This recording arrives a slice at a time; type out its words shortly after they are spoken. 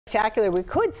spectacular we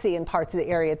could see in parts of the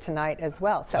area tonight as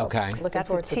well. So looking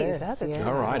forward to this.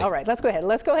 All right, let's go ahead.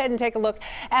 Let's go ahead and take a look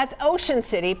at Ocean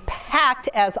City, packed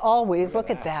as always. Look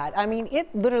at that. I mean, it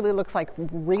literally looks like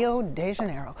Rio de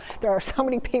Janeiro. There are so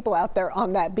many people out there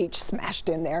on that beach smashed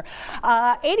in there.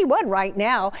 81 right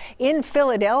now in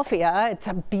Philadelphia. It's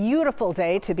a beautiful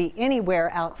day to be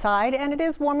anywhere outside, and it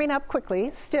is warming up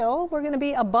quickly. Still, we're going to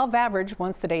be above average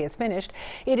once the day is finished.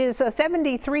 It is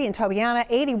 73 in Tobiana,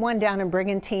 81 down in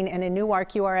Brigantine, and in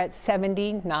Newark you are at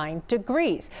 79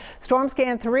 degrees. Storm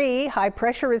scan 3, high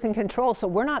pressure is in control, so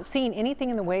we're not seeing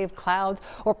anything in the way of clouds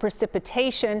or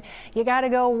precipitation. You got to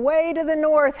go way to the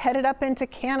north, headed up into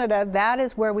Canada. That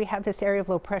is where we have this area of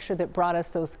low pressure that brought us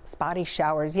those spotty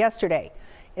showers yesterday.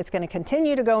 It's going to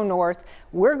continue to go north.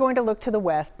 We're going to look to the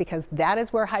west because that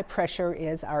is where high pressure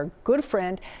is our good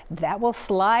friend. That will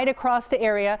slide across the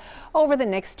area over the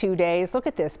next 2 days. Look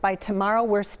at this. By tomorrow,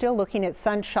 we're still looking at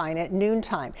sunshine at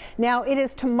noontime. Now, it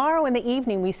is tomorrow in the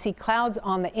evening we see clouds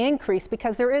on the increase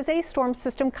because there is a storm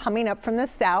system coming up from the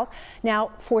south.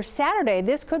 Now, for Saturday,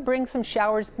 this could bring some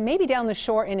showers maybe down the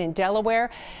shore and in Delaware.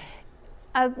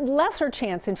 A lesser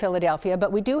chance in Philadelphia,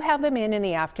 but we do have them in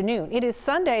the afternoon. It is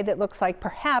Sunday that looks like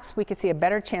perhaps we could see a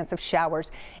better chance of showers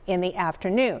in the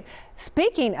afternoon.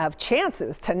 Speaking of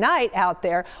chances tonight out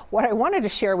there, what I wanted to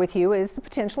share with you is the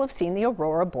potential of seeing the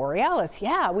aurora borealis.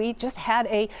 Yeah, we just had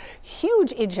a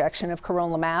huge ejection of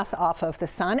coronal mass off of the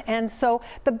sun, and so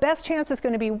the best chance is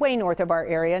going to be way north of our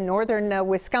area, northern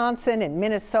Wisconsin and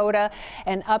Minnesota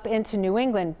and up into New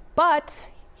England. But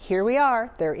here we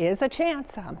are. There is a chance.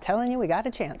 I'm telling you, we got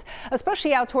a chance,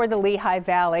 especially out toward the Lehigh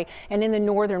Valley and in the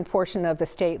northern portion of the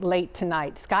state late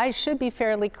tonight. Skies should be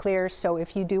fairly clear, so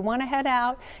if you do want to head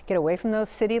out, get away from those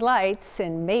city lights,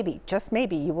 and maybe, just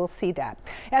maybe, you will see that.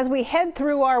 As we head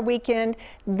through our weekend,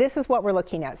 this is what we're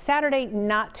looking at. Saturday,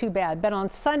 not too bad, but on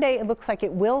Sunday, it looks like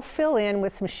it will fill in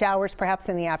with some showers, perhaps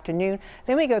in the afternoon.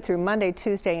 Then we go through Monday,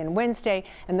 Tuesday, and Wednesday,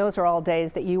 and those are all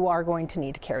days that you are going to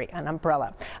need to carry an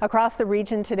umbrella. Across the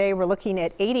region today, we're looking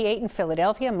at 88 in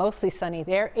Philadelphia, mostly sunny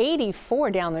there, 84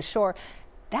 down the shore.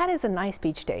 That is a nice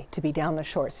beach day to be down the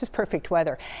shore. It's just perfect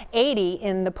weather. 80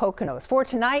 in the Poconos. For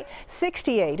tonight,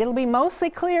 68. It'll be mostly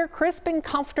clear, crisp and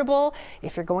comfortable.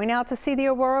 If you're going out to see the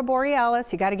aurora borealis,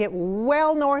 you got to get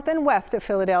well north and west of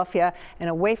Philadelphia and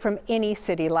away from any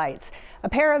city lights. A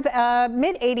pair of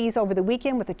mid-80s over the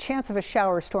weekend with a chance of a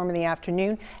shower storm in the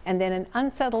afternoon, and then an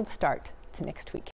unsettled start to next week.